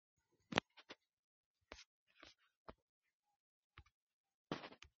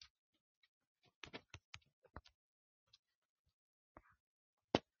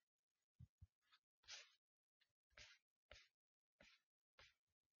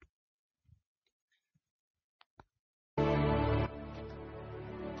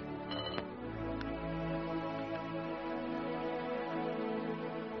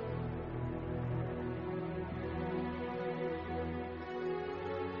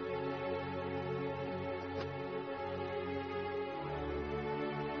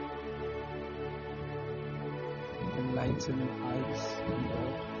enlighten our eyes,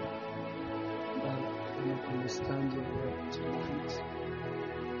 Lord, that we may understand your word tonight.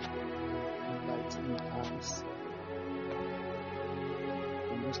 Enlighten our eyes.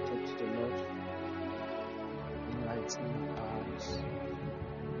 And let's talk to the Lord. Enlighten our eyes.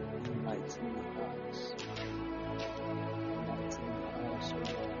 Enlighten our eyes. Enlighten our eyes, O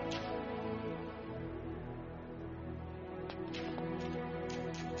Lord.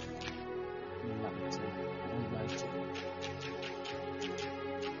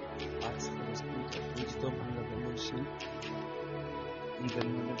 Ask for the spirit of wisdom and revelation in the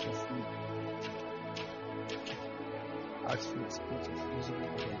knowledge of you. Ask for the spirit of wisdom and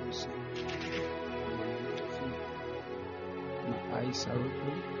revelation in the knowledge of you. My eyes are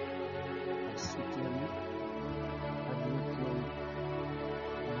open. I see clearly. I know clearly.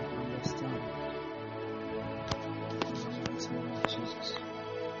 And I understand. In the mighty name of Jesus.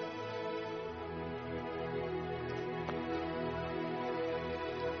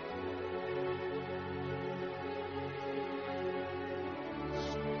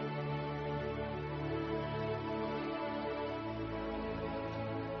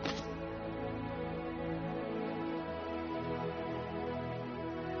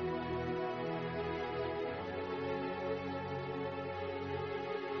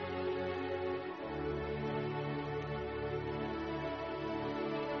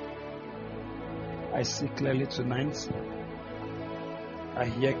 I see clearly tonight. I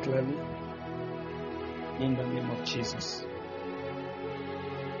hear clearly in the name of Jesus.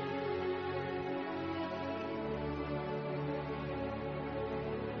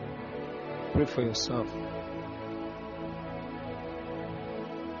 Pray for yourself.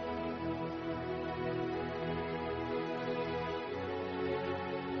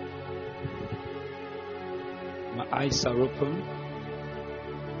 My eyes are open.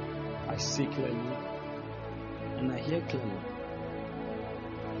 I see clearly and I hear clearly.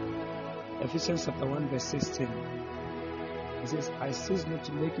 Ephesians chapter 1 verse 16. It says, I cease not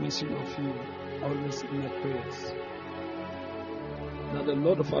to make mention of you always in my prayers. Now the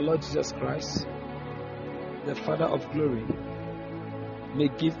Lord of our Lord Jesus Christ, the Father of glory, may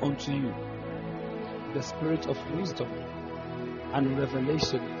give unto you the spirit of wisdom and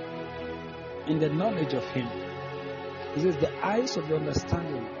revelation in the knowledge of Him. It says, the eyes of your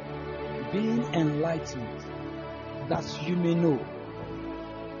understanding being enlightened, that you may know.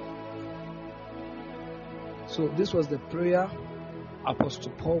 So this was the prayer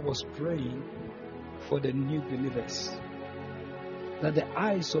Apostle Paul was praying for the new believers, that the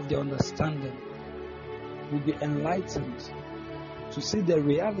eyes of their understanding will be enlightened to see the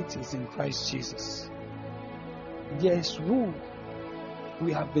realities in Christ Jesus. There is who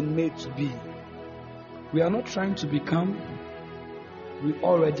we have been made to be. We are not trying to become, we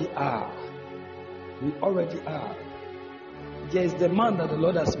already are. We already are. There is the man that the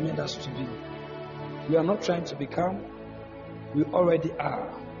Lord has made us to be. We are not trying to become, we already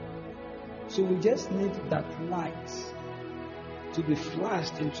are. So we just need that light to be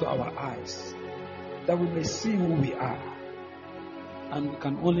flashed into our eyes, that we may see who we are. And we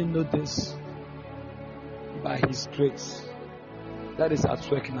can only know this by His grace that is at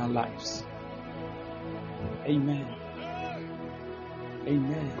work in our lives. Amen.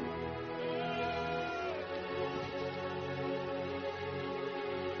 Amen.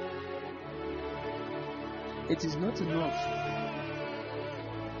 It is not enough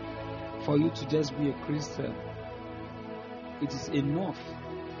for you to just be a Christian. It is enough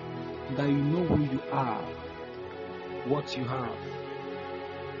that you know who you are, what you have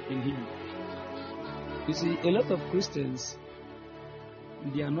in Him. You see, a lot of Christians,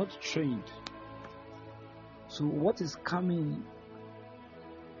 they are not trained. So what is coming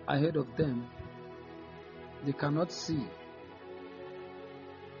ahead of them, they cannot see.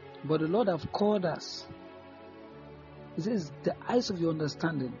 But the Lord have called us. He says, the eyes of your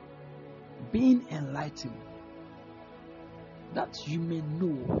understanding being enlightened, that you may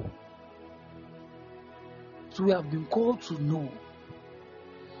know. So we have been called to know.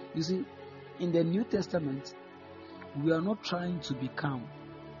 You see, in the New Testament, we are not trying to become.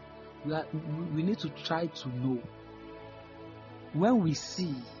 We need to try to know. When we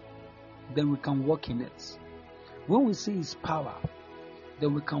see, then we can walk in it. When we see His power,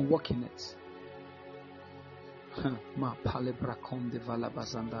 then we can walk in it. Ma palebra konde vala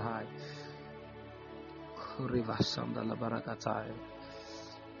bazanda hai. Riva sanda la barakatai.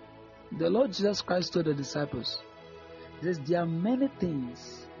 The Lord Jesus Christ told the disciples, He says, there are many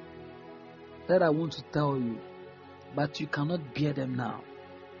things that I want to tell you, but you cannot bear them now.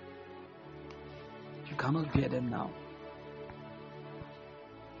 You cannot bear them now.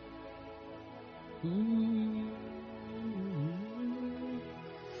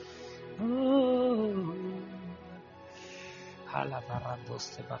 Oh.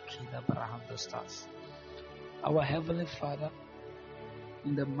 Our Heavenly Father,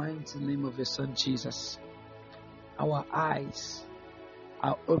 in the mighty name of your Son Jesus, our eyes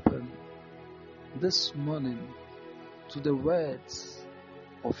are open this morning to the words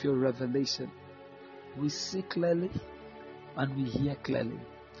of your revelation. We see clearly and we hear clearly.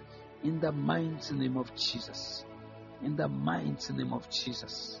 In the mighty name of Jesus. In the mighty name of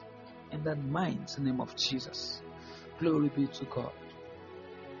Jesus. In the mighty name of Jesus. Glory be to God.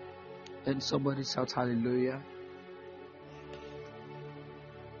 And somebody shout hallelujah.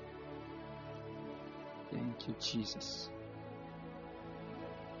 Thank you, Jesus.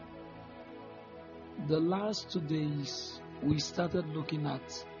 The last 2 days, we started looking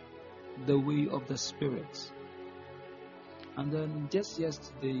at the way of the Spirit. And then just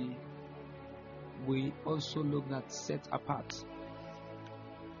yesterday, we also looked at set apart.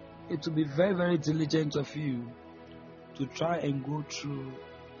 It will be very, very diligent of you to try and go through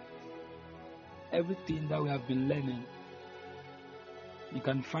everything that we have been learning. You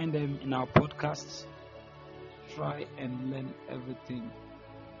can find them in our podcasts. Try and learn everything.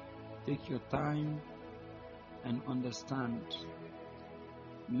 Take your time and understand.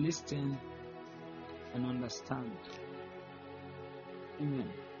 Listen and understand.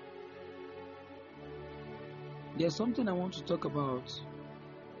 Amen. There's something I want to talk about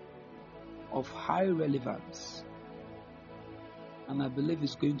of high relevance, and I believe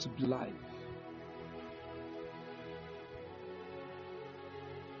it's going to be live.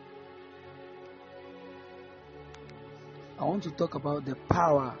 I want to talk about the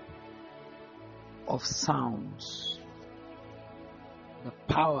power of sounds. The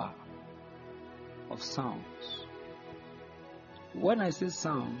power of sounds. When I say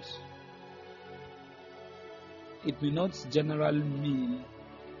sounds, it may not generally mean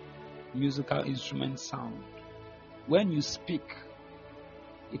musical instrument sound. When you speak,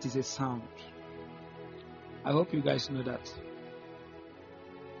 it is a sound. I hope you guys know that.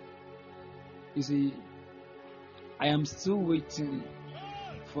 You see, I am still waiting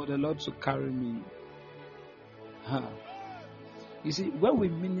for the Lord to carry me. You see, when we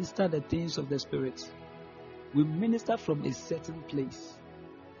minister the things of the Spirit, we minister from a certain place.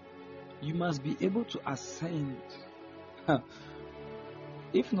 You must be able to ascend.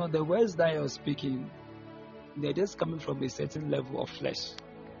 If not, the words that you're speaking, they're just coming from a certain level of flesh.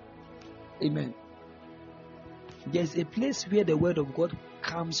 Amen. There's a place where the word of God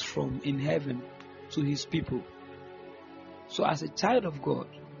comes from in heaven to his people. So as a child of God,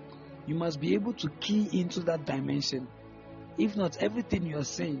 you must be able to key into that dimension. If not, everything you're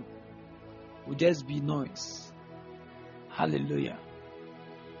saying will just be noise. Hallelujah.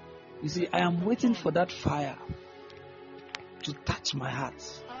 You see, I am waiting for that fire to touch my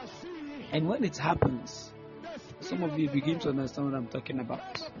heart. And when it happens, some of you begin to understand what I'm talking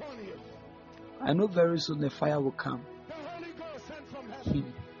about. I know very soon the fire will come.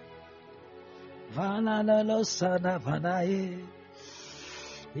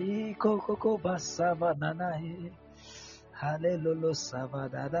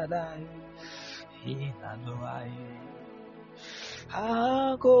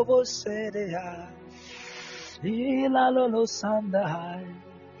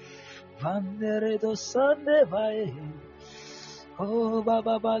 Vanderedo Sande Vai, oh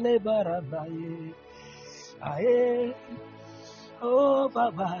Baba Bale Barandaye, Aye, oh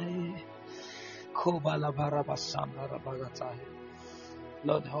Babaye, Kobala Barabasanda Rabagatai.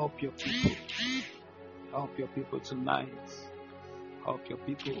 Lord, help your people. Help your people tonight. Help your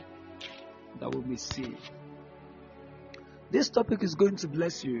people that will be saved. This topic is going to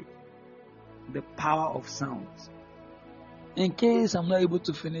bless you. The power of sound. In case I'm not able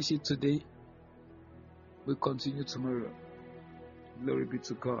to finish it today, we'll continue tomorrow. Glory be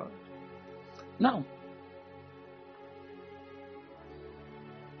to God. Now,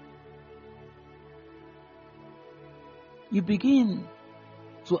 you begin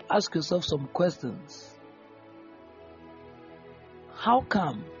to ask yourself some questions. How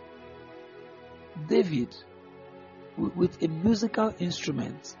come David, with a musical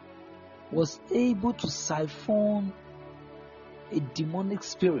instrument, was able to siphon a demonic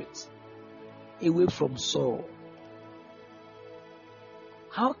spirit away from Saul?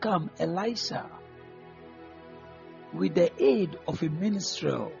 How come Elisha, with the aid of a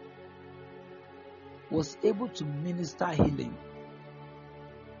minstrel, was able to minister healing?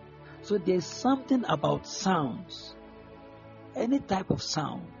 So there's something about sounds, any type of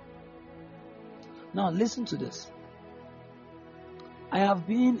sound. Now listen to this. I have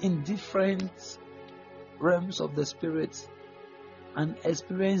been in different realms of the spirit and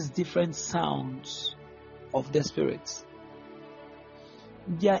experience different sounds of the spirits.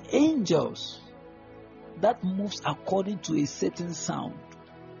 There are angels that moves according to a certain sound.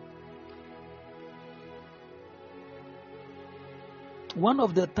 One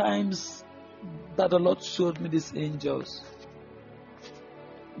of the times that the Lord showed me these angels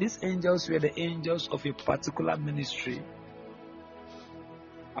were the angels of a particular ministry.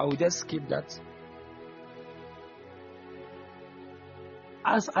 I will just skip that.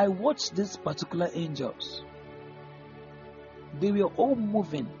 As I watched these particular angels, they were all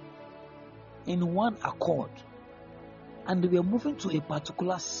moving in one accord, and they were moving to a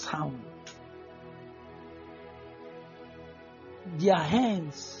particular sound. Their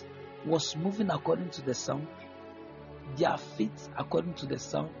hands was moving according to the sound, their feet according to the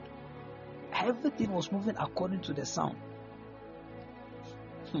sound. Everything was moving according to the sound.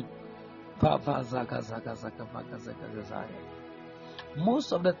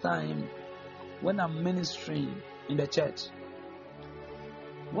 Most of the time when I'm ministering in the church,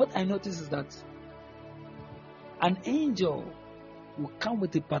 what I notice is that an angel will come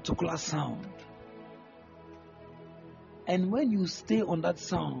with a particular sound, and when you stay on that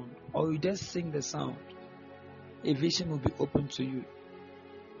sound or you just sing the sound, a vision will be open to you.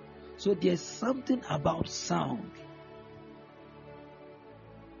 So there's something about sound.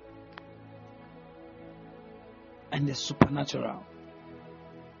 And the supernatural.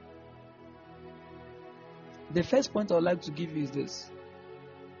 The first point I would like to give you is this.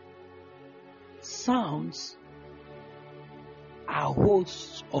 Sounds are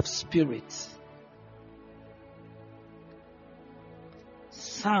hosts of spirits.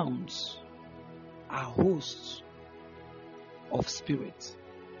 Sounds are hosts of spirits.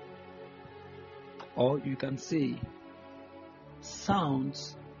 Or you can say,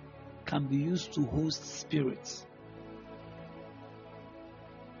 sounds can be used to host spirits.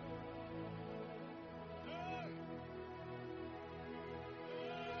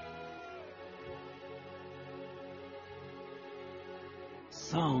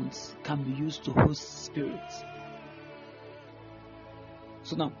 Sounds can be used to host spirits.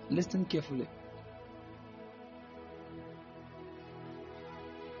 So now, listen carefully.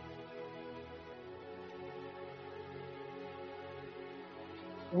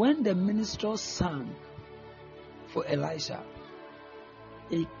 When the minstrel sang for Elisha,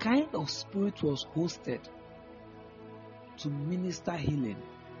 a kind of spirit was hosted to minister healing.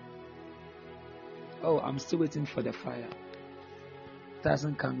 Oh, I'm still waiting for the fire. It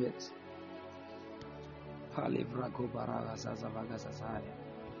hasn't come yet.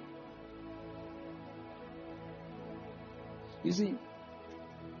 You see,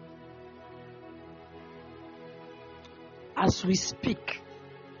 as we speak,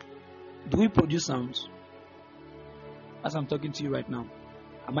 do we produce sounds? As I'm talking to you right now,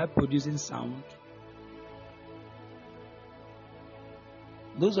 am I producing sound?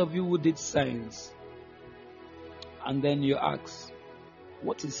 Those of you who did science, and then you ask,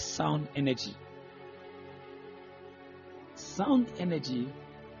 what is sound energy? Sound energy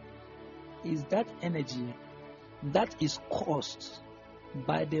is that energy that is caused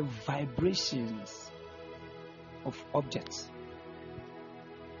by the vibrations of objects.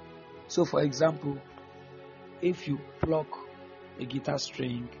 So, for example, if you pluck a guitar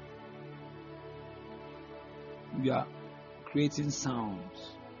string, you are creating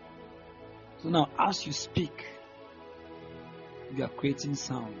sounds. So now, as you speak, you are creating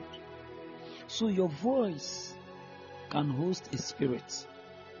sound. So your voice can host a spirit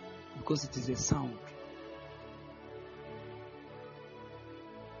because it is a sound.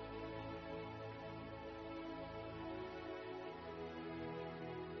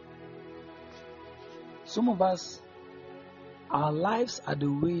 Some of us, our lives are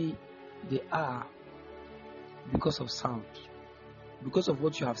the way they are because of sound, because of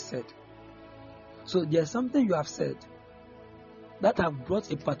what you have said. So there's something you have said that have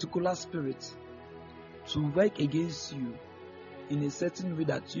brought a particular spirit to work against you in a certain way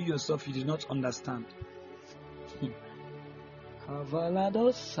that you yourself you did not understand.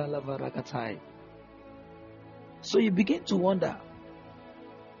 So you begin to wonder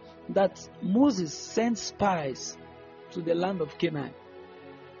that Moses sent spies to the land of Canaan,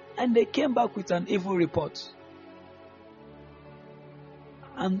 and they came back with an evil report.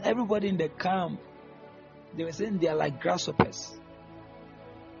 And everybody in the camp, they were saying they are like grasshoppers.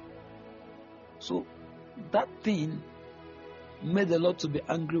 So that thing made the Lord to be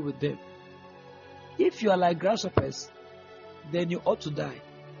angry with them. If you are like grasshoppers, then you ought to die.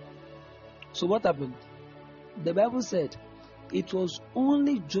 So what happened? The Bible said it was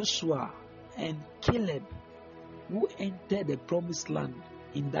only Joshua and Caleb who entered the promised land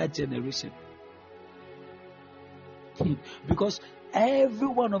in that generation. Because every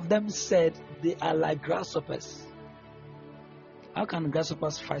one of them said they are like grasshoppers. How can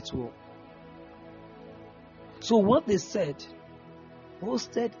grasshoppers fight war? So what they said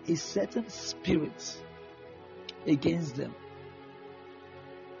hosted a certain spirit against them.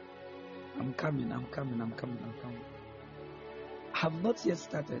 I'm coming. I have not yet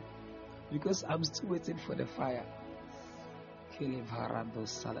started because I'm still waiting for the fire.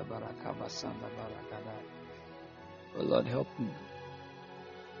 Oh Lord, help me.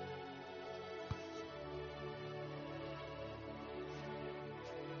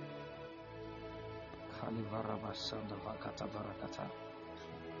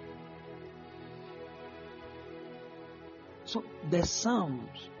 So the sound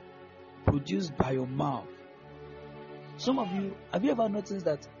produced by your mouth. Some of you, have you ever noticed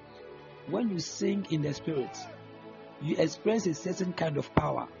that when you sing in the spirit, you experience a certain kind of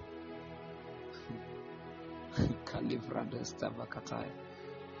power?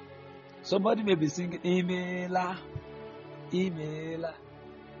 Somebody may be singing Imela, Imela.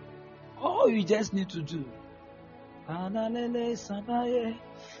 All you just need to do,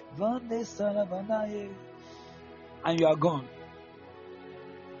 and you are gone.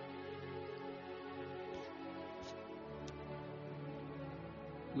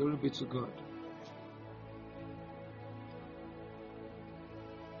 Glory be to God.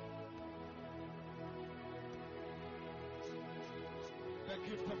 The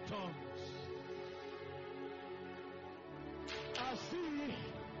gift of tongues. I see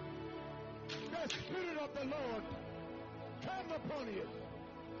the Spirit of the Lord come upon you.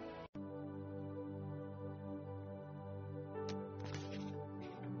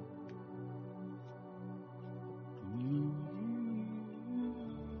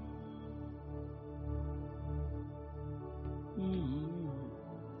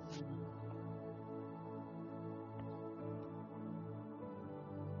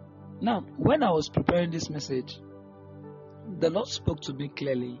 Now, when I was preparing this message, the Lord spoke to me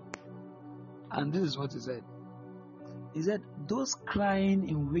clearly, and this is what He said. He said, those crying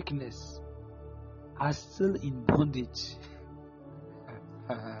in weakness are still in bondage.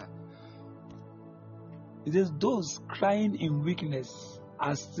 He says, those crying in weakness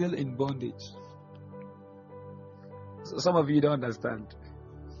are still in bondage. So some of you don't understand.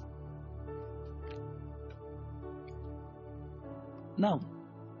 Now,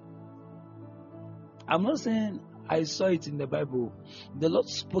 I'm not saying I saw it in the Bible. The Lord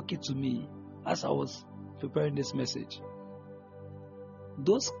spoke it to me as I was preparing this message.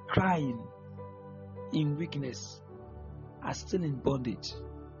 Those crying in weakness are still in bondage.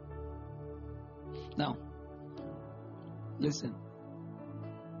 Now, listen.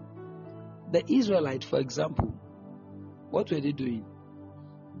 The Israelites, for example, what were they doing?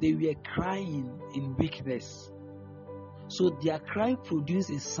 They were crying in weakness. So their cry produced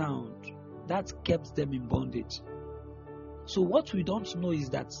a sound that kept them in bondage. So what we don't know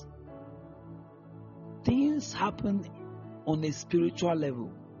is that things happen on a spiritual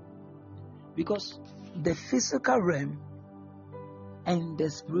level, because the physical realm and the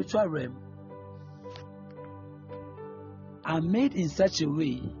spiritual realm are made in such a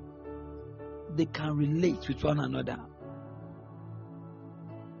way they can relate with one another.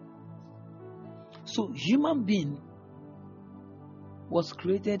 So human being was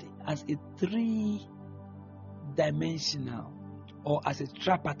created as a three-dimensional or as a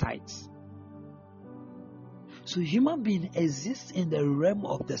tripartite. So human being exists in the realm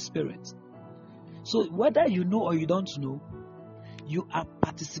of the spirit. So whether you know or you don't know, you are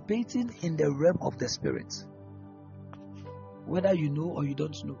participating in the realm of the spirit. Whether you know or you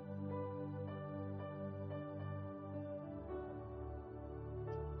don't know.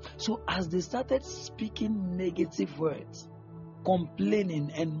 So as they started speaking negative words,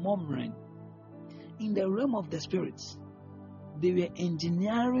 complaining and murmuring, in the realm of the spirits, they were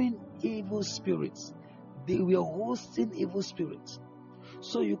engineering evil spirits. They were hosting evil spirits.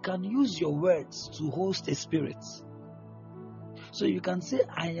 So you can use your words to host a spirit. So you can say,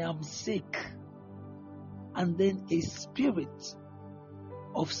 I am sick. And then a spirit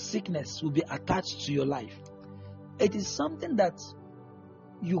of sickness will be attached to your life. It is something that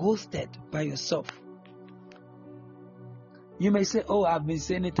you hosted by yourself. You may say, oh, I've been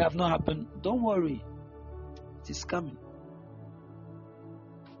saying it have not happened. Don't worry. It is coming.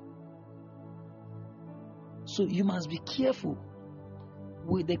 So you must be careful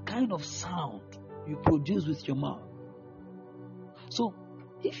with the kind of sound you produce with your mouth. So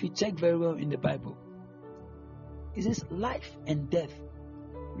if you check very well in the Bible, it says life and death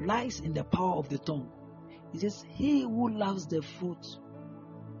lies in the power of the tongue. He says, he who loves the fruit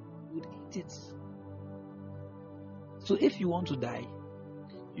would eat it. So if you want to die,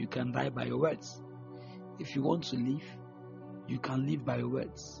 you can die by your words. If you want to live, you can live by your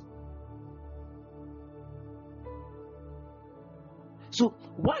words. So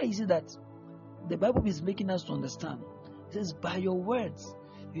why is it that the Bible is making us to understand? It says, by your words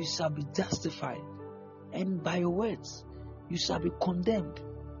you shall be justified, and by your words you shall be condemned.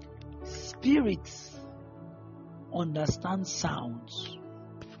 Spirits understand sounds.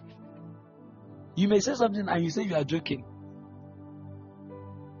 You may say something and you say you are joking.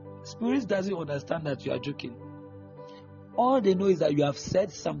 Spirits doesn't understand that you are joking. All they know is that you have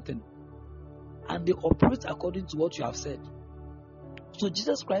said something, and they operate according to what you have said. So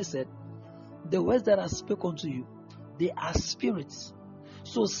Jesus Christ said, the words that I spoke unto you, they are spirits.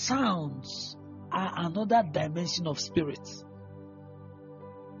 So sounds are another dimension of spirits.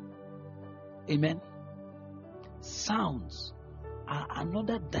 Amen. Sounds are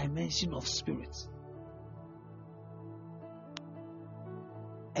another dimension of spirits.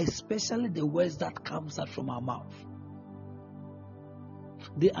 Especially the words that comes out from our mouth.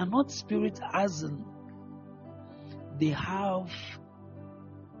 They are not spirit as in they have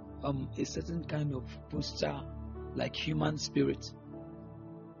a certain kind of posture like human spirit,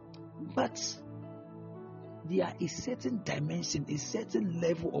 but they are a certain dimension, a certain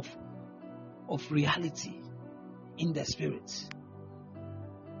level of reality in the spirit.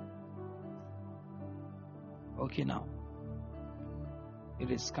 Okay, now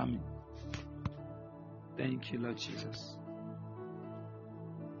it is coming. Thank you, Lord Jesus.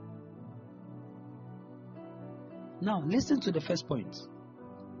 Now listen to the first point.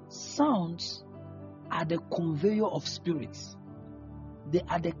 Sounds are the conveyor of spirits. They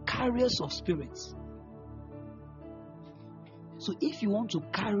are the carriers of spirits. So if you want to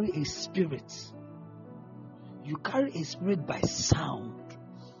carry a spirit, you carry a spirit by sound.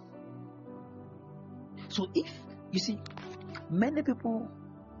 So if you see, many people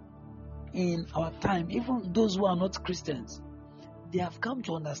in our time, even those who are not Christians, they have come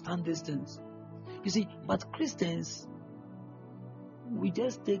to understand these things. You see, but Christians, we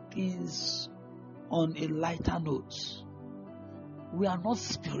just take things on a lighter note. We are not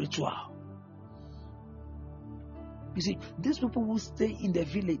spiritual. You see, these people who stay in the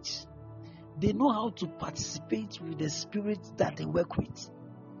village, they know how to participate with the spirit that they work with.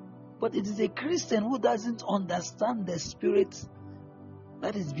 But it is a Christian who doesn't understand the spirit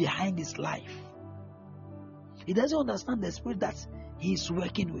that is behind his life. He doesn't understand the spirit that he is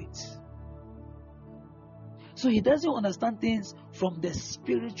working with. So he doesn't understand things from the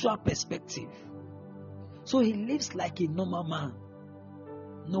spiritual perspective. So he lives like a normal man.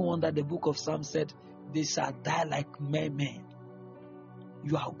 No wonder the book of Psalms said, they shall die like mere men.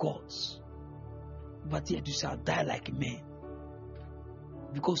 You are gods, but yet you shall die like men,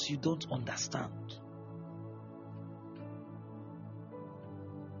 because you don't understand.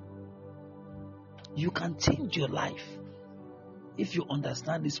 You can change your life if you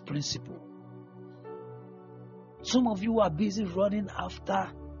understand this principle. Some of you are busy running after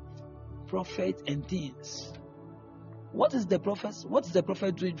prophet and things. What is the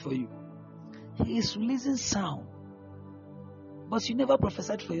prophet doing for you? He is releasing sound. But you never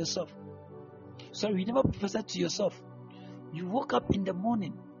prophesied for yourself. Sorry, you never prophesied to yourself. You woke up in the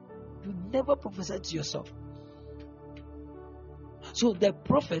morning. You never prophesied to yourself. So the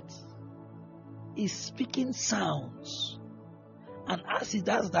prophet is speaking sounds. And as he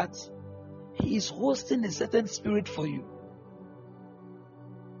does that, he is hosting a certain spirit for you.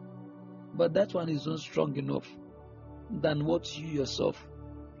 But that one is not strong enough than what you yourself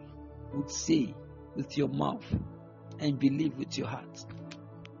would say with your mouth and believe with your heart.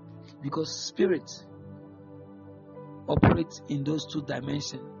 Because spirit operates in those two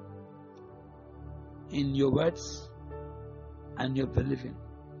dimensions, in your words and your believing.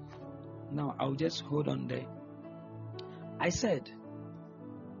 Now I'll just hold on there. I said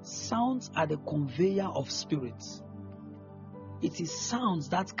sounds are the conveyor of spirits. It is sounds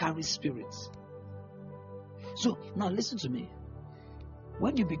that carry spirits. So now listen to me.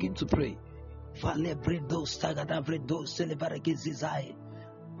 When you begin to pray, Mando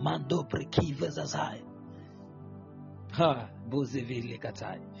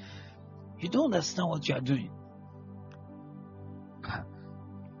you don't understand what you are doing.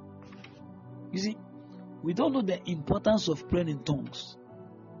 You see, we don't know the importance of praying in tongues.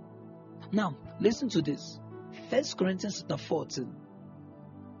 Now, listen to this. 1 Corinthians 14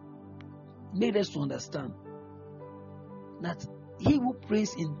 made us to understand that he who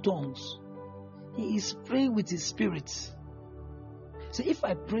prays in tongues, he is praying with his spirit. So if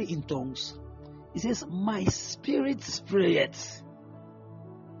I pray in tongues, He says, my spirit prayeth.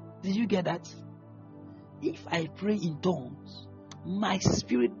 Did you get that? If I pray in tongues, my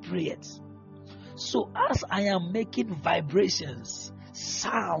spirit prayeth. So as I am making vibrations,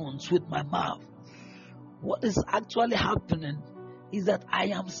 sounds with my mouth, what is actually happening is that I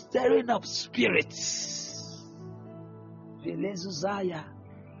am stirring up spirits. Velezuzaya,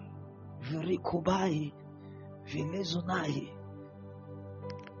 Virikubai, Velezunai.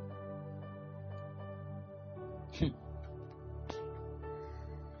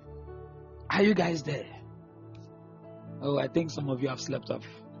 Are you guys there? Oh, I think some of you have slept off.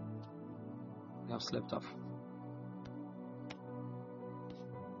 You have slept off.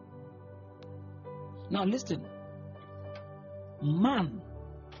 Now listen. Man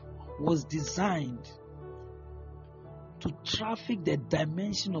was designed to traffic the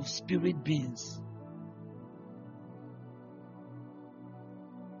dimension of spirit beings.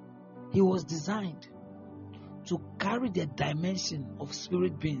 He was designed to carry the dimension of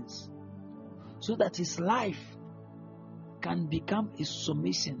spirit beings so that his life can become a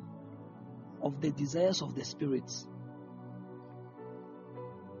summation of the desires of the spirits.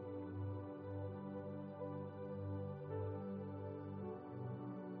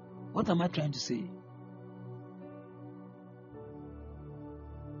 What am I trying to say?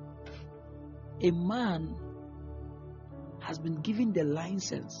 A man has been given the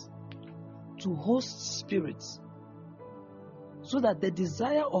license to host spirits so that the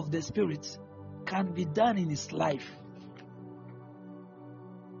desire of the spirits can be done in his life.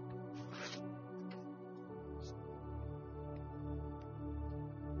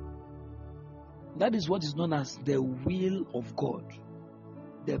 That is what is known as the will of God,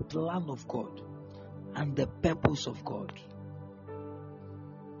 the plan of God, and the purpose of God.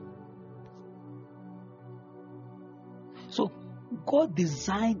 So, God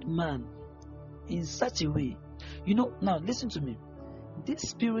designed man in such a way. Now listen to me. These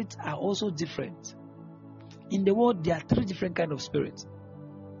spirits are also different. In the world, there are 3 different kinds of spirits.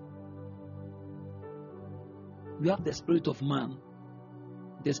 We have the spirit of man,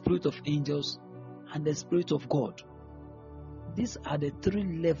 the spirit of angels, and the spirit of God. These are the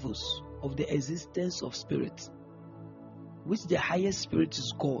 3 levels of the existence of spirit, which the highest spirit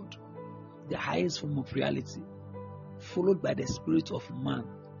is God, the highest form of reality, followed by the spirit of man,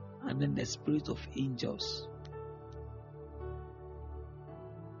 and then the spirit of angels.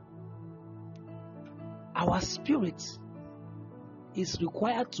 Our spirit is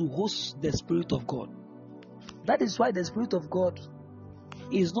required to host the spirit of God. That is why the spirit of God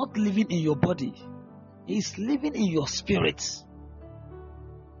is not living in your body. He is living in your spirit.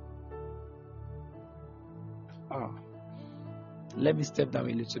 Let me step down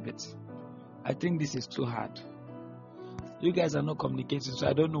a little bit. I think this is too hard. You guys are not communicating, so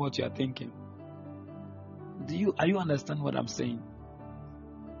I don't know what you are thinking. Are you understand what I'm saying?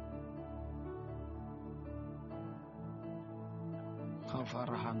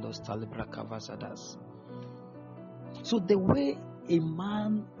 So the way a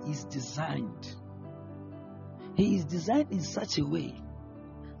man is designed, he is designed in such a way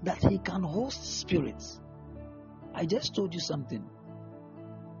that he can host spirits. I just told you something.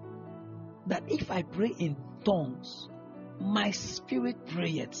 That if I pray in tongues, my spirit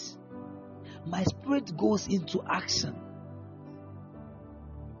prayeth. My spirit goes into action.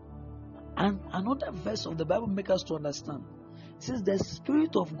 And another verse of the Bible makes us to understand. It says the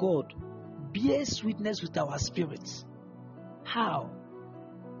Spirit of God bears witness with our spirits. How?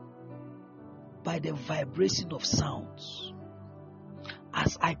 By the vibration of sounds.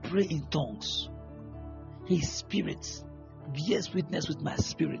 As I pray in tongues, His Spirit bears witness with my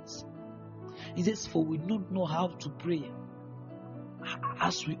spirit. He says, for we don't know how to pray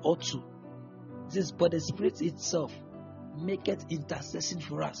as we ought to. He says, but the Spirit itself maketh intercession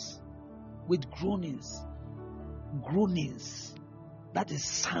for us with groanings. Groanings, that is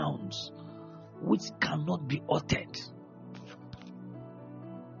sounds which cannot be uttered.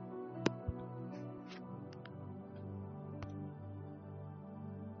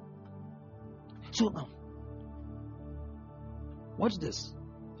 So now, watch this.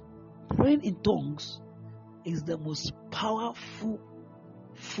 Praying in tongues is the most powerful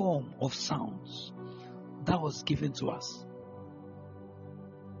form of sounds that was given to us,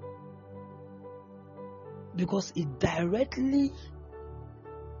 because it directly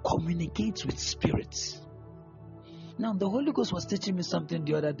communicates with spirits. Now, the Holy Ghost was teaching me something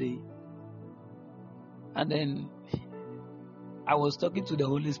the other day, and then I was talking to the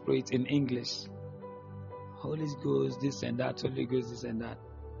Holy Spirit in English. Holy Ghost, this and that, Holy Ghost, this and that.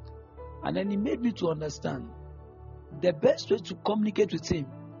 And then He made me to understand the best way to communicate with Him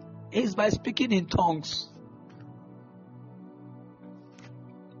is by speaking in tongues.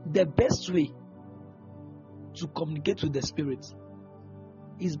 The best way to communicate with the Spirit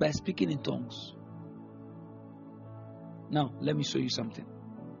is by speaking in tongues. Now, let me show you something.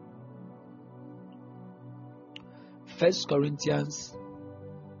 1 Corinthians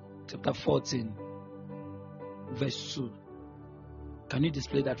chapter 14, verse 2. Can you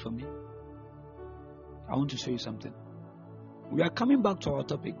display that for me? I want to show you something. We are coming back to our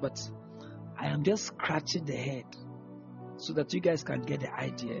topic, but I am just scratching the head so that you guys can get the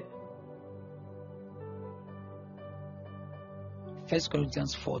idea. 1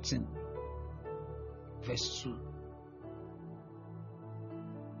 Corinthians 14, verse 2.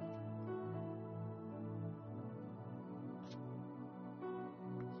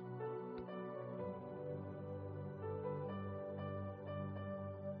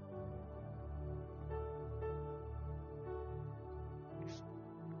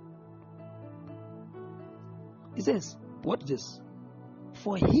 It says, what is this?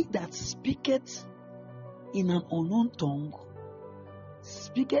 For he that speaketh in an unknown tongue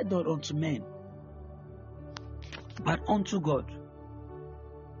speaketh not unto men, but unto God.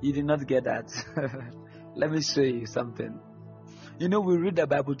 You did not get that. Let me show you something. You know, we read the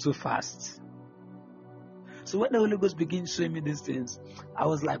Bible too fast. So when the Holy Ghost began showing me these things, I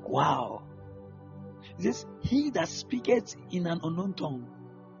was like, wow. It says, he that speaketh in an unknown tongue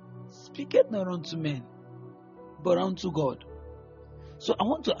speaketh not unto men, but unto God. So I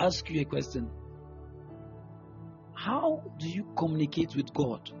want to ask you a question. How do you communicate with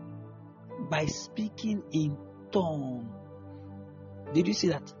God? By speaking in tongue. Did you see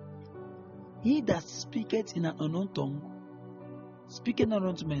that? He that speaketh in an unknown tongue speaketh not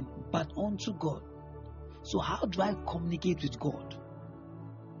unto men, but unto God. So how do I communicate with God?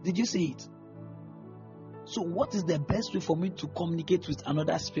 Did you see it? So what is the best way for me to communicate with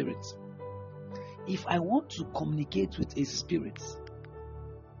another spirit? If I want to communicate with a spirit,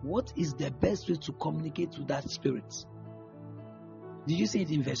 what is the best way to communicate with that spirit? Did you see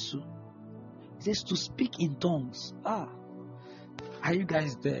it in verse 2? It says to speak in tongues. Are you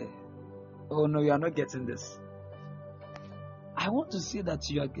guys there? Oh no, you are not getting this. I want to see that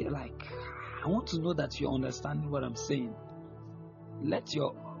you are like, I want to know that you're understanding what I'm saying. Let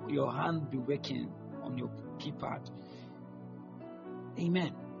your hand be working on your keypad.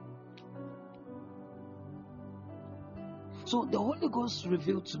 Amen. So the Holy Ghost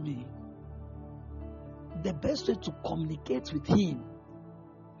revealed to me the best way to communicate with Him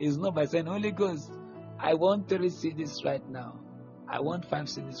is not by saying, Holy Ghost, I want 3 CDs right now. I want 5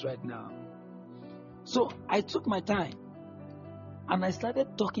 CDs right now. So I took my time and I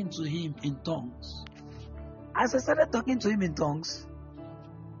started talking to Him in tongues. As I started talking to Him in tongues,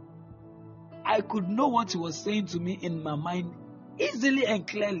 I could know what He was saying to me in my mind easily and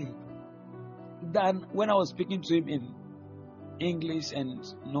clearly than when I was speaking to Him in English and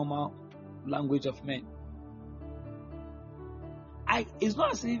normal language of men. It's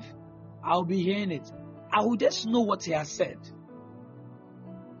not as if I'll be hearing it. I will just know what He has said.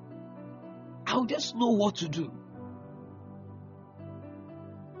 I will just know what to do.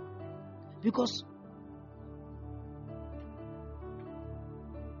 Because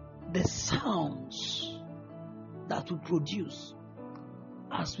the sounds that we produce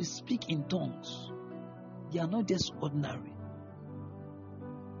as we speak in tongues, they are not just ordinary.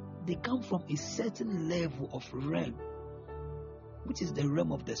 They come from a certain level of realm, which is the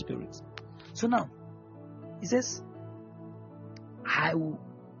realm of the Spirit. So now, it says, I will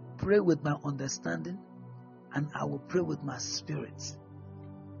pray with my understanding and I will pray with my spirit.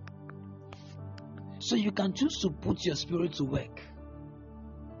 So you can choose to put your spirit to work,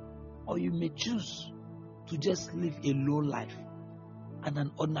 or you may choose to just live a low life and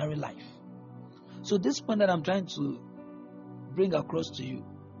an ordinary life. So this point that I'm trying to bring across to you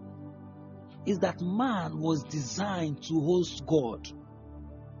is that man was designed to host God.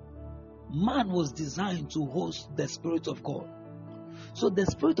 Man was designed to host the Spirit of God. So the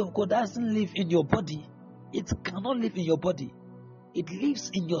Spirit of God doesn't live in your body. It cannot live in your body. It lives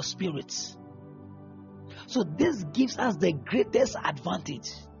in your spirit. So this gives us the greatest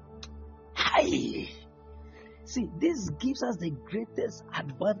advantage. Hi! See, this gives us the greatest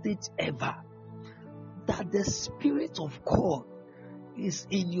advantage ever. That the Spirit of God is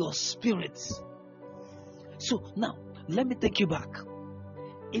in your spirit. So now, let me take you back.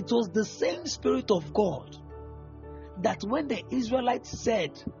 It was the same Spirit of God that when the Israelites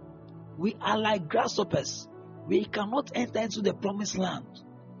said, we are like grasshoppers, we cannot enter into the promised land.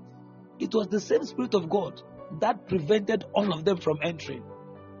 It was the same Spirit of God that prevented all of them from entering.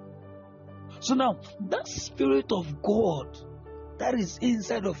 So now, that Spirit of God that is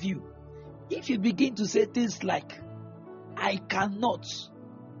inside of you, if you begin to say things like, I cannot,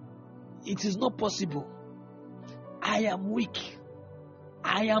 it is not possible, I am weak,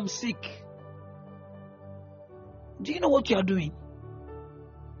 I am sick, do you know what you are doing?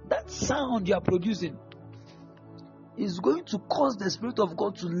 That sound you are producing is going to cause the Spirit of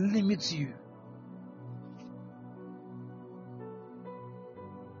God to limit you.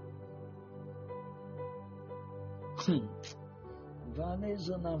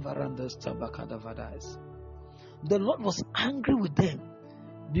 The Lord was angry with them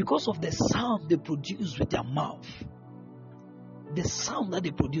because of the sound they produced with their mouth. The sound that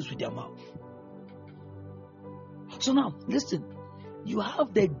they produced with their mouth. So now, listen, you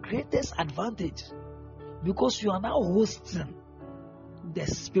have the greatest advantage because you are now hosting the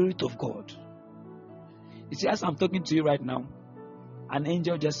Spirit of God. You see, as I'm talking to you right now, an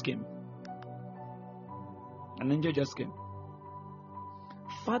angel just came. An angel just came.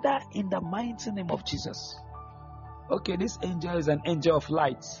 Father, in the mighty name of Jesus. Okay, this angel is an angel of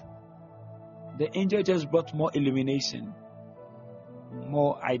light. The angel just brought more illumination,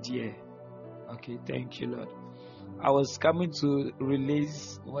 more idea. Okay, thank you, Lord. I was coming to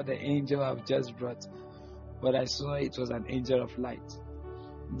release what the angel have just brought, but I saw it was an angel of light.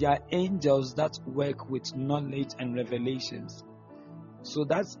 There are angels that work with knowledge and revelations. So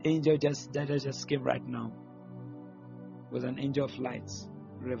that angel that just came right now was an angel of light,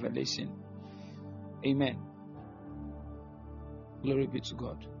 revelation. Amen. Glory be to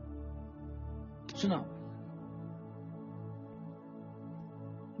God. So now,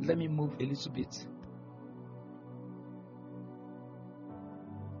 let me move a little bit.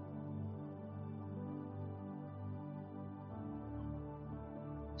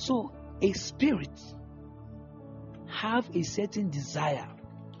 So, a spirit have a certain desire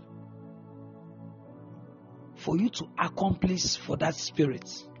for you to accomplish for that spirit.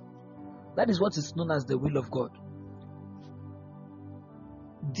 That is what is known as the will of God.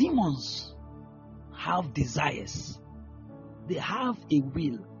 Demons have desires. They have a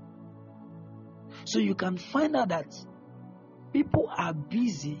will. So you can find out that people are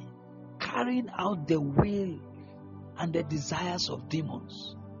busy carrying out the will and the desires of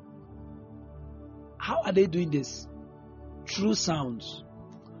demons. How are they doing this? Through sounds.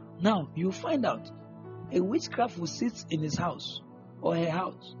 Now, you find out a witchcraft will sit in his house or her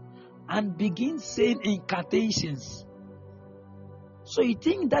house and begin saying incantations. So you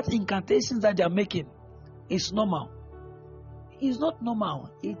think that incantations that they are making is normal. It's not normal.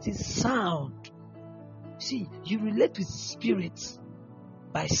 It is sound. See, you relate with spirits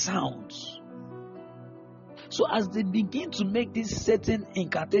by sounds. So as they begin to make this certain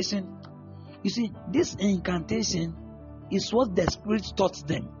incantation, you see, this incantation is what the Spirit taught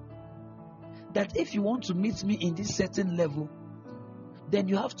them. That if you want to meet me in this certain level, then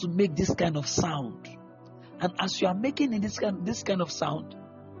you have to make this kind of sound. And as you are making this kind of sound,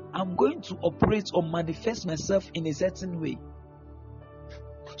 I'm going to operate or manifest myself in a certain way.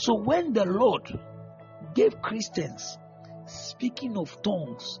 So when the Lord gave Christians speaking of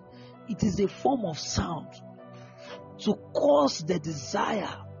tongues, it is a form of sound to cause the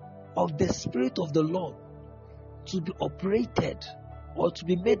desire of the Spirit of the Lord to be operated or to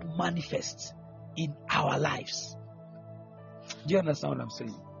be made manifest in our lives. Do you understand what I'm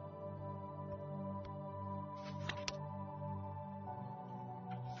saying?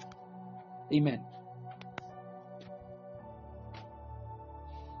 Amen.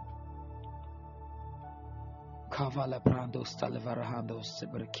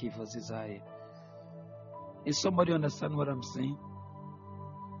 Is somebody understand what I'm saying?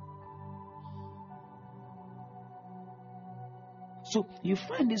 So you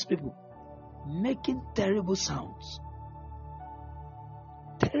find these people making terrible sounds.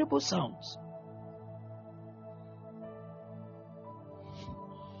 Terrible sounds.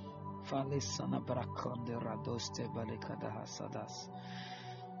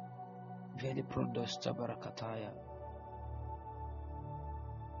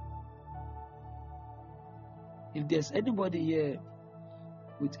 If there's anybody here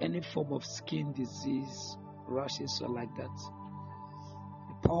with any form of skin disease, rashes or like that,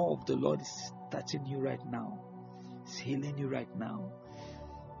 the power of the Lord is touching you right now. It's healing you right now.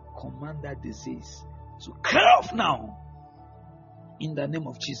 Command that disease to clear off now in the name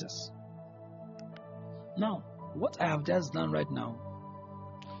of Jesus. Now, what I have just done right now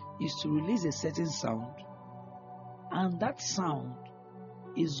is to release a certain sound, and that sound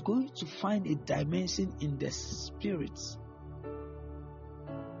is going to find a dimension in the spirit.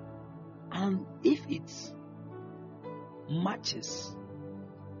 And if it matches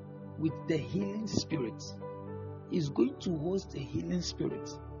with the healing spirit, is going to host a healing spirit,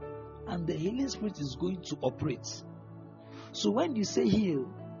 and the healing spirit is going to operate. So when you say heal,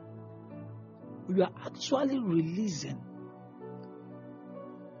 you are actually releasing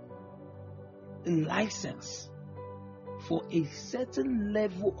a license for a certain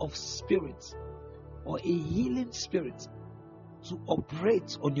level of spirit or a healing spirit to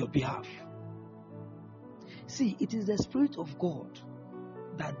operate on your behalf. See, it is the Spirit of God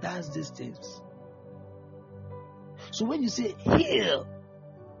that does these things. So when you say heal,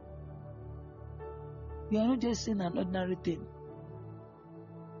 you are not just saying an ordinary thing.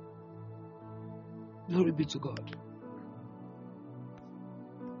 Glory be to God.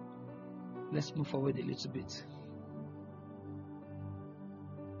 Let's move forward a little bit.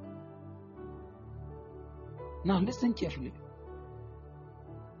 Now listen carefully.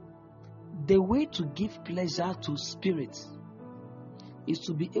 The way to give pleasure to spirit is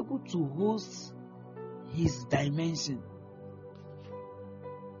to be able to host his dimension.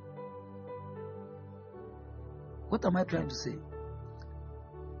 What am I trying to say?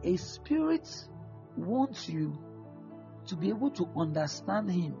 A spirit wants you to be able to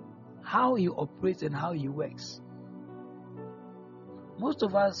understand him, how he operates and how he works. Most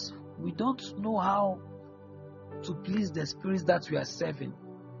of us, we don't know how to please the spirits that we are serving.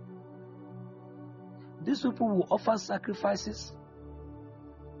 These people will offer sacrifices.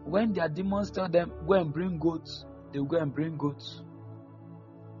 When their demons tell them, go and bring goats, they will go and bring goats.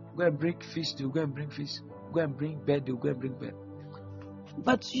 Go and bring fish, they will go and bring fish. Go and bring bird, they will go and bring bird.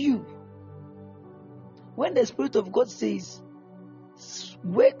 But you, when the Spirit of God says,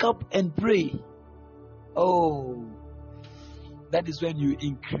 wake up and pray, oh, that is when you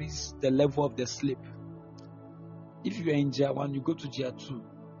increase the level of the sleep. If you are in Tier 1, you go to Tier 2.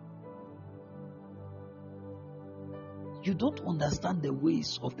 You don't understand the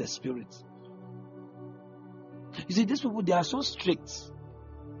ways of the Spirit. You see, these people, they are so strict.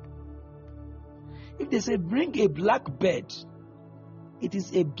 If they say, bring a black bird, it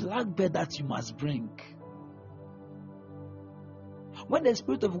is a black bird that you must bring. When the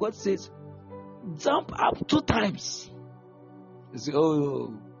Spirit of God says, jump up 2 times, you say,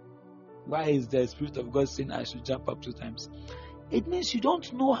 oh, why is the Spirit of God saying I should jump up 2 times? It means you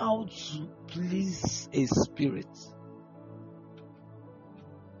don't know how to please a spirit.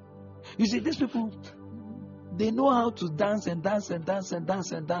 You see, these people, they know how to dance and dance and dance and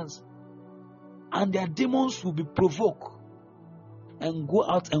dance and dance. And their demons will be provoked and go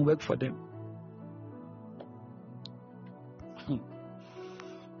out and work for them.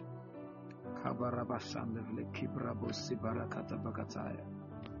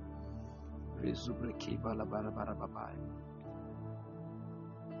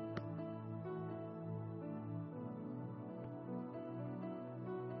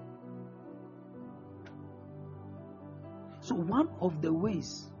 So one of the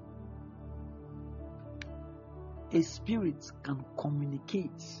ways a spirit can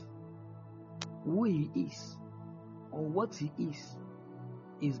communicate who he is or what he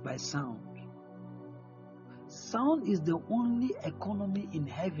is by sound. Sound is the only economy in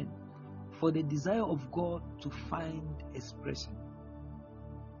heaven for the desire of God to find expression.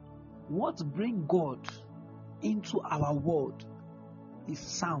 What brings God into our world is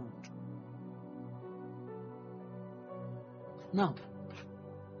sound. Now,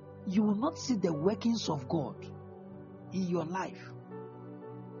 you will not see the workings of God in your life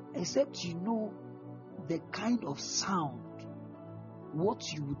except you know the kind of sound,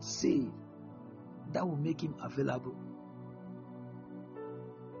 what you would say that will make him available.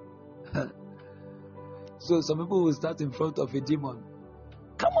 So some people will start in front of a demon.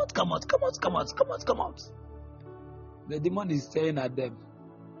 Come out, come out, come out, come out, come out, come out. The demon is staring at them.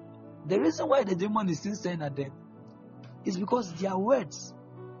 The reason why the demon is still staring at them is because their words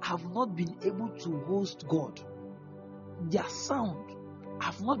have not been able to host God. Their sound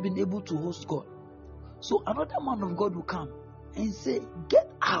have not been able to host God. So another man of God will come and say, get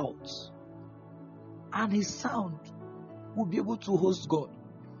out. And his sound will be able to host God.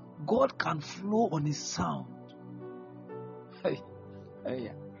 God can flow on his sound.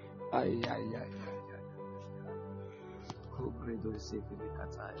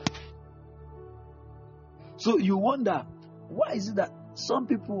 So you wonder, why is it that some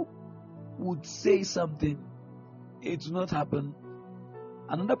people would say something, it will not happen.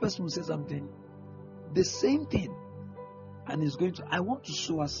 Another person will say something, the same thing, and it's going to. I want to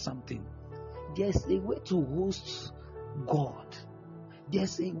show us something. There's a way to host God.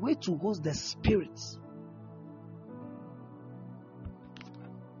 There's a way to host the Spirit.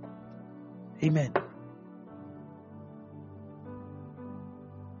 Amen.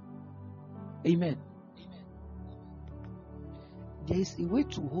 Amen. there is a way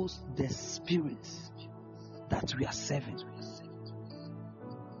to host the spirit that we are serving.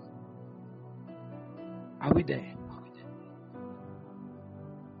 Are we there?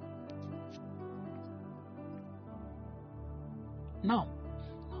 Now,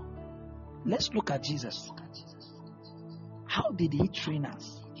 let's look at Jesus. How did he train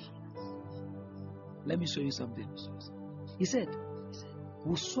us? Let me show you something. He said,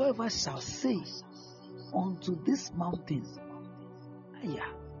 whosoever shall say unto this mountain,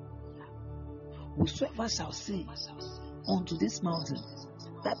 whosoever shall say unto this mountain,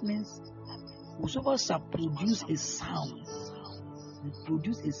 that means whosoever shall produce a sound,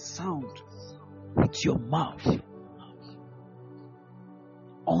 with your mouth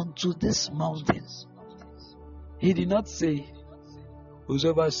unto this mountain. He did not say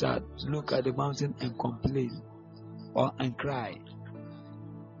whosoever shall look at the mountain and complain and cry.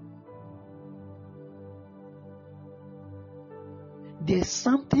 There's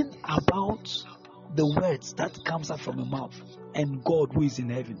something about the words that comes out from your mouth and God who is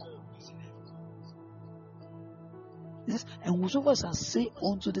in heaven. Yes, and whosoever shall say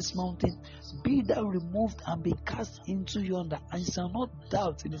unto this mountain, be thou removed and be cast into yonder, and shall not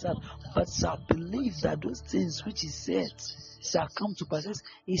doubt in his heart, but shall believe that those things which he said shall come to pass.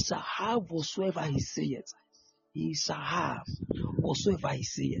 He shall have whatsoever he saith. He shall have whatsoever he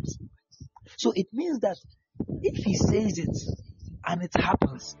saith. So it means that if he says it and it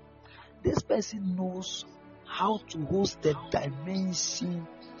happens, this person knows how to host the dimension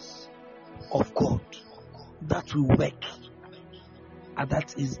of God that will work at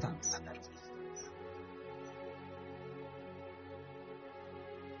that instance.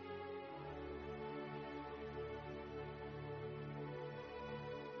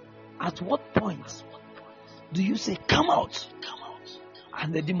 At what point do you say, come out,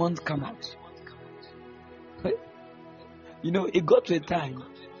 and the demons come out? You know, it got to a time,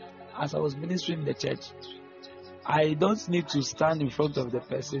 as I was ministering in the church, I don't need to stand in front of the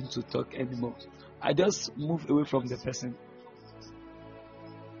person to talk anymore. I just move away from the person.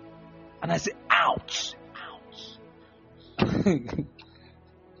 And I say, ouch!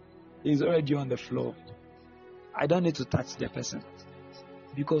 He's already on the floor. I don't need to touch the person.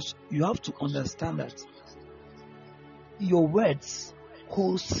 Because you have to understand that your words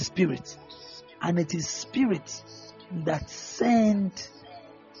hold spirit. And it is spirit that sends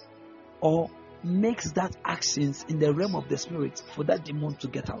or makes that actions in the realm of the spirit for that demon to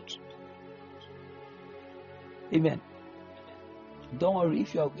get out. Amen. Don't worry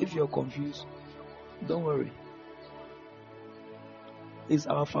if you're confused. Don't worry. It's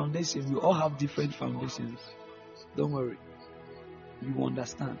our foundation. We all have different foundations. Don't worry. You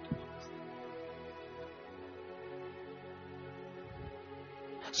understand.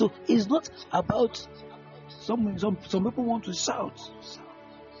 So it's not about some people want to shout.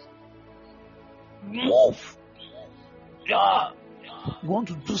 Move. Yeah. You want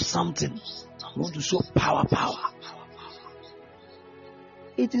to do something. You want to show power.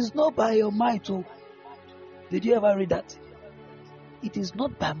 It is not by your might. Oh. Did you ever read that? It is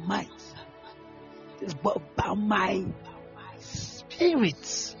not by might. It is by my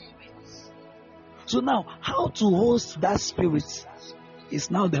spirit. So now, how to host that spirit is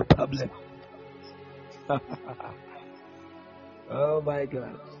now the problem. Oh my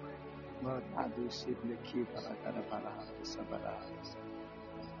God.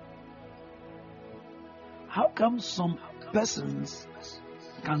 How come some persons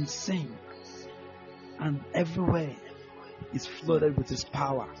can sing and everywhere is flooded with his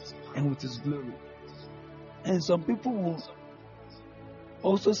power and with his glory, and some people will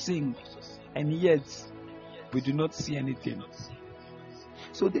also sing and yet we do not see anything?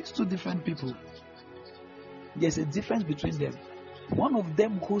 So these two different people, there's a difference between them. One of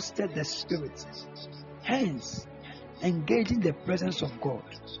them hosted the spirit, hence engaging the presence of God,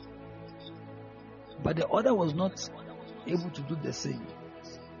 but the other was not able to do the same.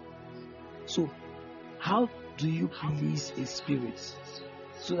 So how do you please a spirit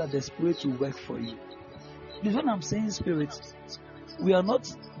so that the spirit will work for you? Because when I'm saying spirit, we are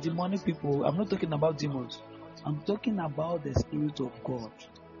not demonic people. I'm not talking about demons. I'm talking about the Spirit of God.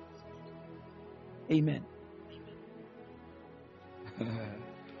 Amen.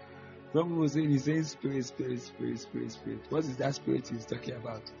 Some people say he says spirit. What is that spirit he's talking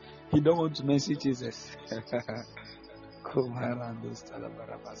about? He don't want to mention Jesus.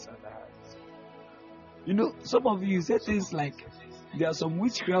 You know, some of you say things like there are some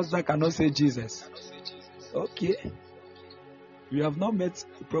witchcrafts that cannot say Jesus. Okay. We have not met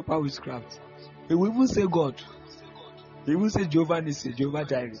proper witchcraft. He will even say God. He will say Jehovah Nissi, Jehovah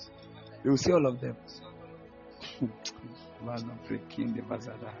Jireh. He will say all of them.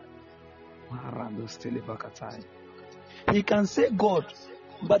 He can say God,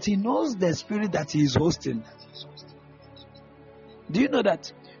 but he knows the spirit that he is hosting. Do you know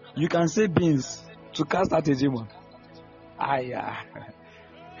that you can say beans to cast out a demon?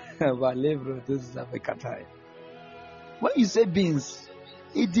 When you say beans,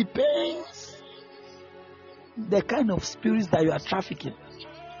 it depends the kind of spirits that you are trafficking.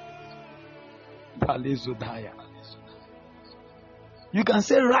 You can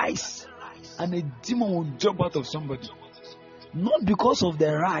say rice and a demon will jump out of somebody. Not because of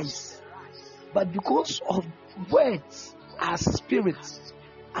the rice, but because of words are spirits.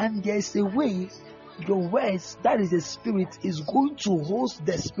 And there is a way your words, that is the spirit, is going to host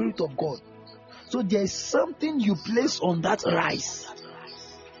the spirit of God. So there is something you place on that rice.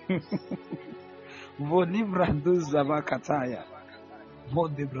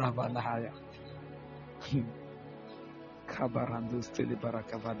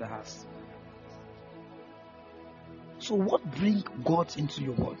 So what brings God into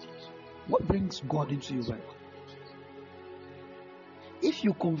your world? What brings God into your world? If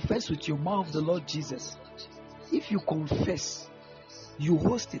you confess with your mouth the Lord Jesus, if you confess, you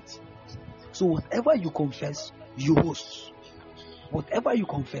host it. So whatever you confess, you host. Whatever you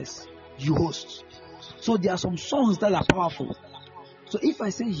confess, you host. So there are some songs that are powerful. So if I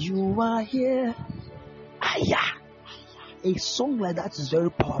say, you are here, a song like that is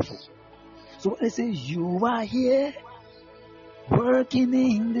very powerful. So when I say, you are here, working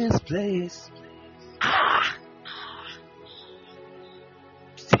in this place,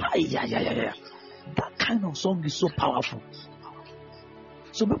 that kind of song is so powerful.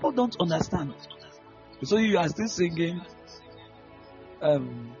 So people don't understand. So you are still singing,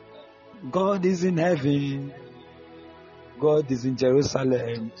 God is in heaven, God is in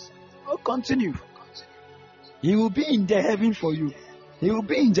Jerusalem. Oh, continue. He will be in the heaven for you. He will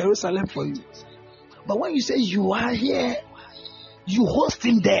be in Jerusalem for you. But when you say you are here, you host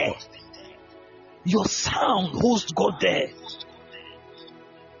him there. Your sound hosts God there.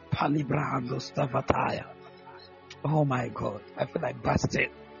 Oh my God, I feel like busted.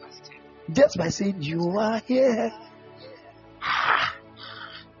 Just by saying you are here.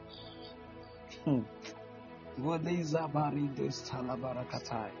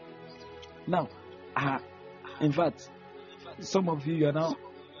 Now, in fact, some of you are now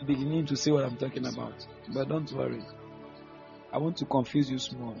beginning to see what I'm talking about. But don't worry. I want to confuse you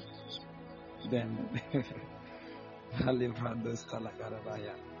small. Then,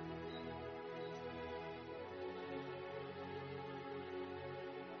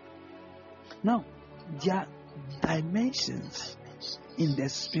 now, there are dimensions in the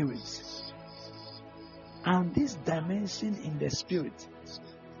spirit. And this dimension in the spirit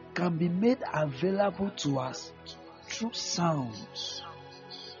can be made available to us through sounds.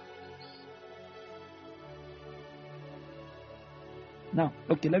 Now,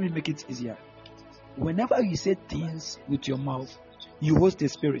 okay, let me make it easier. Whenever you say things with your mouth, you host the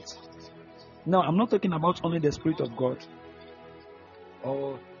spirit. Now, I'm not talking about only the Spirit of God,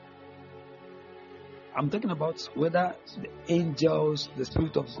 or I'm talking about whether the angels, the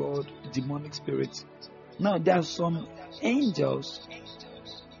Spirit of God, demonic spirits. Now, there are some angels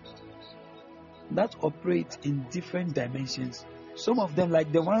that operate in different dimensions. Some of them,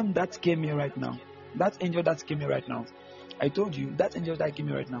 like the one that came here right now, that angel that came here right now, I told you, that angel that came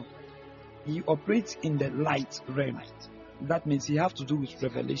here right now, he operates in the light realm. That means he has to do with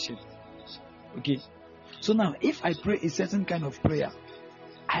revelation. Okay. So now, if I pray a certain kind of prayer,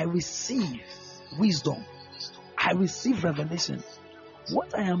 I receive wisdom. I receive revelation.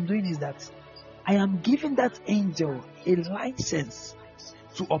 What I am doing is that I am giving that angel a license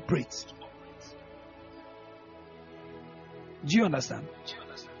to operate. Do you understand?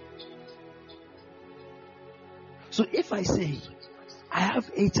 So if I say, I have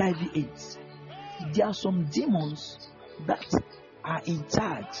HIV/AIDS, there are some demons that are in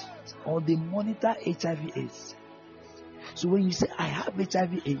charge or they monitor HIV/AIDS. So when you say, I have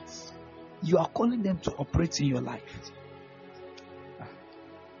HIV/AIDS, you are calling them to operate in your life.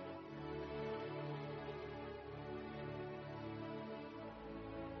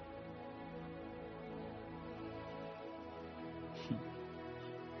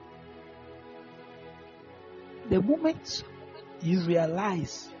 The moment you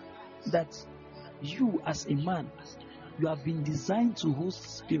realize that you as a man, you have been designed to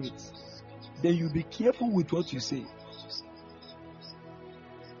host spirits, then you be careful with what you say.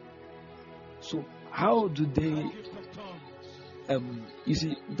 So how do they, you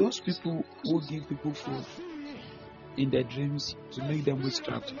see, those people who give people food in their dreams to make them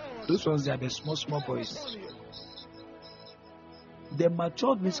witchcraft, those ones, they are the small boys. The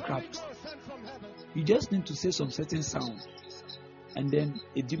matured witchcraft, you just need to say some certain sound, and then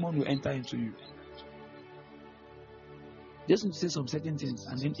a demon will enter into you. Just need to say some certain things,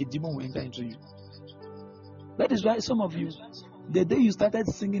 and then a demon will enter into you. That is why some of you, the day you started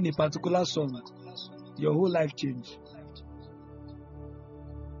singing a particular song, your whole life changed.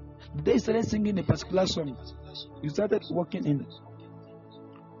 The day you started singing a particular song, you started walking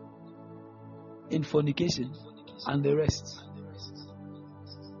in fornication and the rest.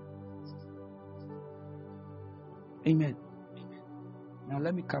 Amen. Now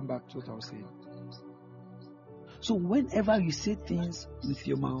let me come back to what I was saying. So whenever you say things with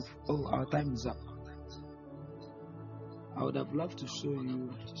your mouth, oh, our time is up. I would have loved to show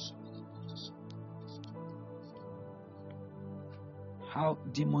you how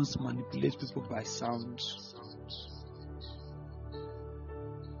demons manipulate people by sounds.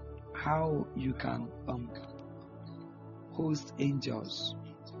 How you can host angels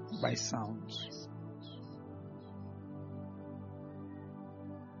by sounds.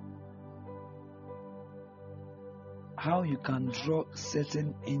 How you can draw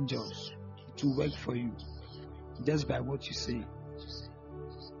certain angels to work for you just by what you say.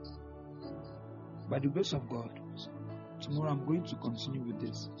 By the grace of God, tomorrow I'm going to continue with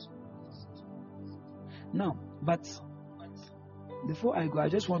this. Now, but before I go, I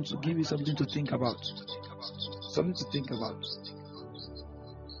just want to give you something to think about. Something to think about.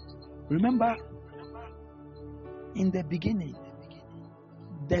 Remember, in the beginning,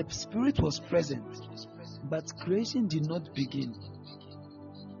 the Spirit was present, but creation did not begin.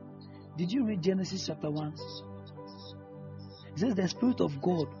 Did you read Genesis chapter 1? It says the Spirit of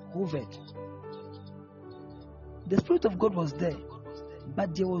God hovered. The Spirit of God was there,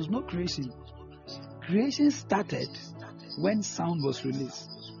 but there was no creation. Creation started when sound was released.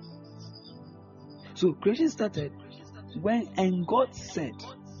 So creation started and God said.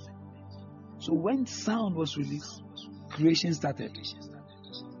 So when sound was released, creation started.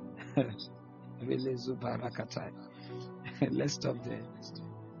 Let's stop there.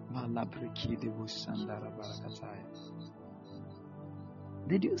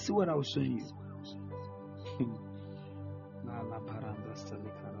 Did you see what I was showing you?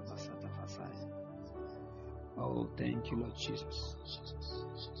 Oh, thank you, Lord Jesus.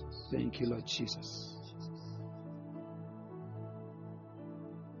 Thank you, Lord Jesus.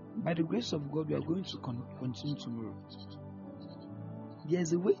 By the grace of God, we are going to continue tomorrow.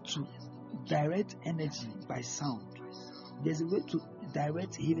 There's a way to direct energy by sound. There's a way to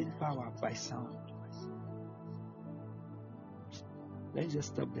direct healing power by sound. Let's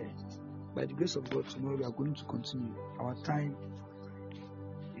just stop there. By the grace of God, tomorrow we are going to continue. Our time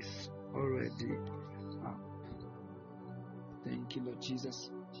is already up. Thank you, Lord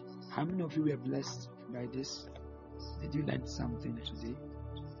Jesus. How many of you were blessed by this? Did you learn something today?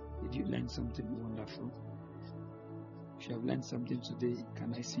 Did you learn something wonderful? If you have learned something today,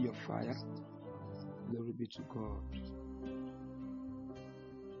 can I see your fire? Glory be to God.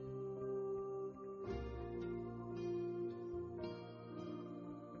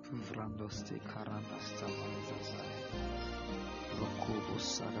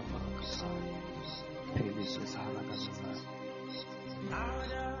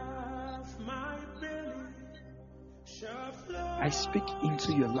 I speak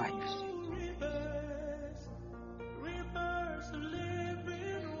into your life.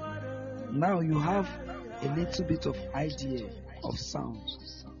 Now you have a little bit of idea of sound.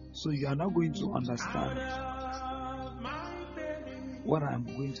 So you are now going to understand what I'm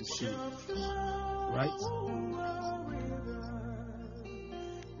going to say. Right?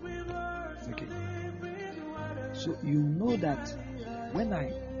 Okay. So you know that when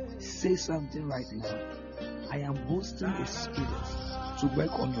I say something right now, I am boasting a spirit to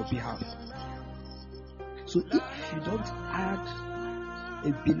work on your behalf. So if you don't add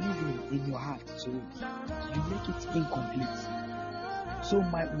a believing in your heart to it, you make it incomplete. So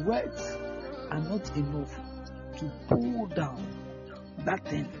my words are not enough to pull down that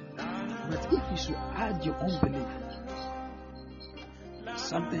thing. But if you should add your own belief,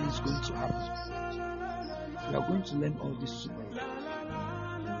 something is going to happen. We are going to learn all this tomorrow.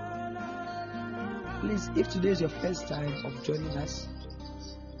 Please, if today is your first time of joining us,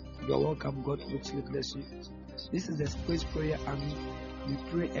 you are welcome. God richly bless you. This is the Praise Prayer Army. We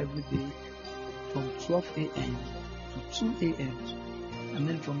pray every day from 12 a.m. to 2 a.m. and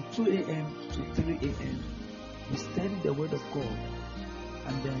then from 2 a.m. to 3 a.m. we study the Word of God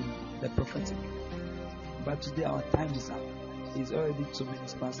and then the prophetic. But today our time is up. It's already 2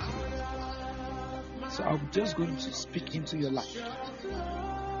 minutes past 3. So I'm just going to speak into your life.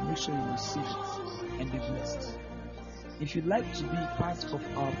 Make sure you receive it and be blessed. If you'd like to be part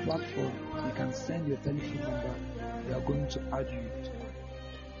of our platform, you can send your telephone number. We are going to add you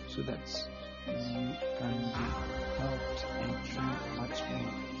so that you can be helped and trained much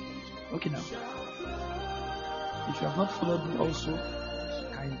more. Okay, now, if you have not followed me also,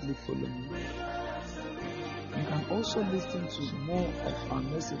 kindly follow me. You can also listen to more of our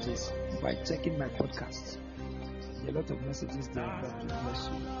messages by checking my podcasts. There are a lot of messages there that will bless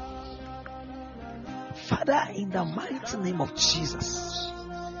you. Father, in the mighty name of Jesus,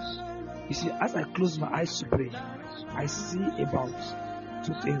 you see, as I close my eyes to pray, I see about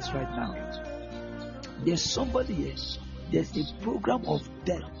two things right now. There's somebody here, there's a program of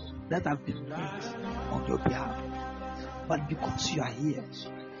death that has been made on your behalf. But because you are here,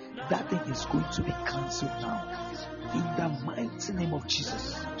 that thing is going to be cancelled now. In the mighty name of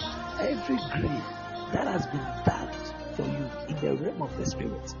Jesus, every grave that has been dug for you in the realm of the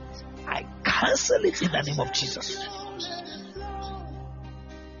Spirit, I cancel it in the name of Jesus.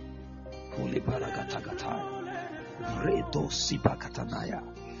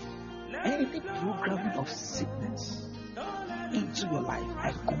 Any programming of sickness into your life,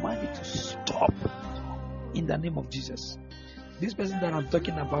 I command it to stop in the name of Jesus. This person that I'm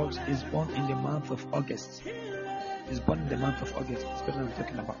talking about is born in the month of August. Is born in the month of August. This person I'm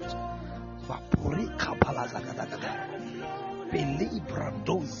talking about.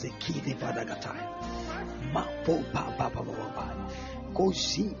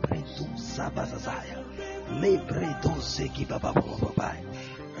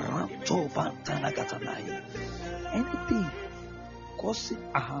 Anything causing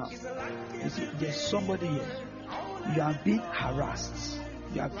harm. You see, there's somebody here. You are being harassed.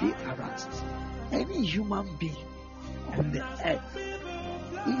 You are being harassed. Any human being on the earth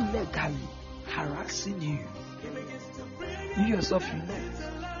illegally harassing you. You yourself, you know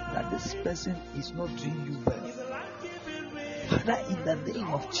that this person is not doing you well. Father, in the name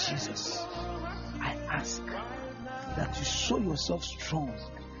of Jesus, I ask that you show yourself strong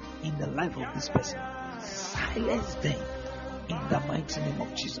in the life of this person. Silence them in the mighty name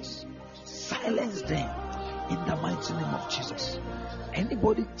of Jesus. Silence them in the mighty name of Jesus.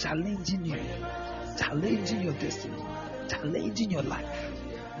 Anybody challenging you, challenging your destiny, challenging your life,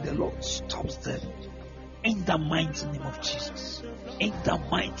 the Lord stops them in the mighty name of Jesus. In the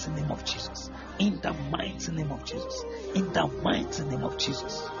mighty name of Jesus. In the mighty name of Jesus. In the mighty name of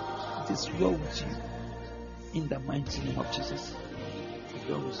Jesus. It is well with you. In the mighty name of Jesus. It is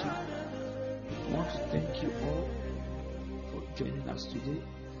well with you. I want to thank you all for joining us today.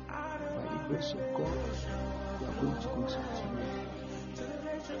 By the grace of God, we are going to continue.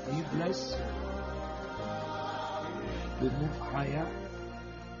 Are you blessed? We move higher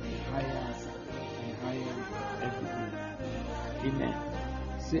and higher and higher every day. Amen.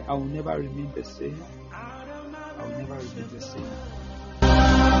 Say, I will never remain the same. I will never remain the same.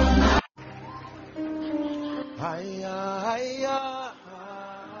 Higher, higher.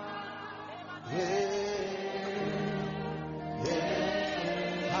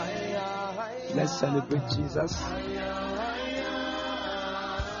 Let's celebrate Jesus.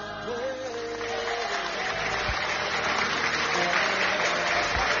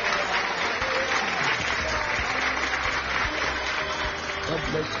 God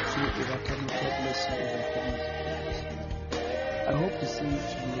bless you for overcoming. God bless you for overcoming. I hope to see you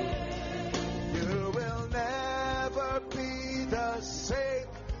tomorrow. You will never be the same.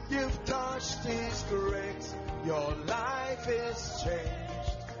 You've touched His grace. Your life is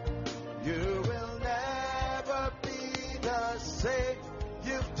changed. You will never be the same.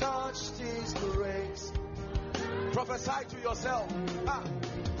 You've touched His grace. Prophesy to yourself.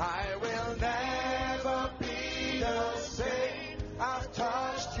 I will never be the same. I've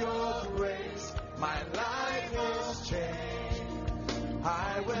touched your grace. My life is changed.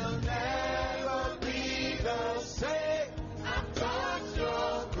 I will never be the same. I've touched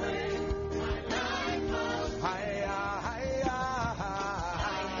your grace. My life was higher, higher, higher.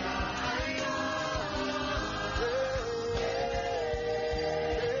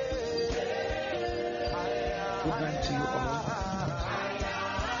 Good night to you all.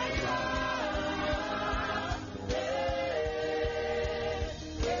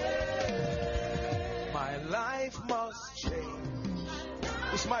 My life must change.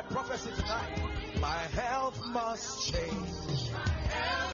 It's my prophecy tonight. My health must change.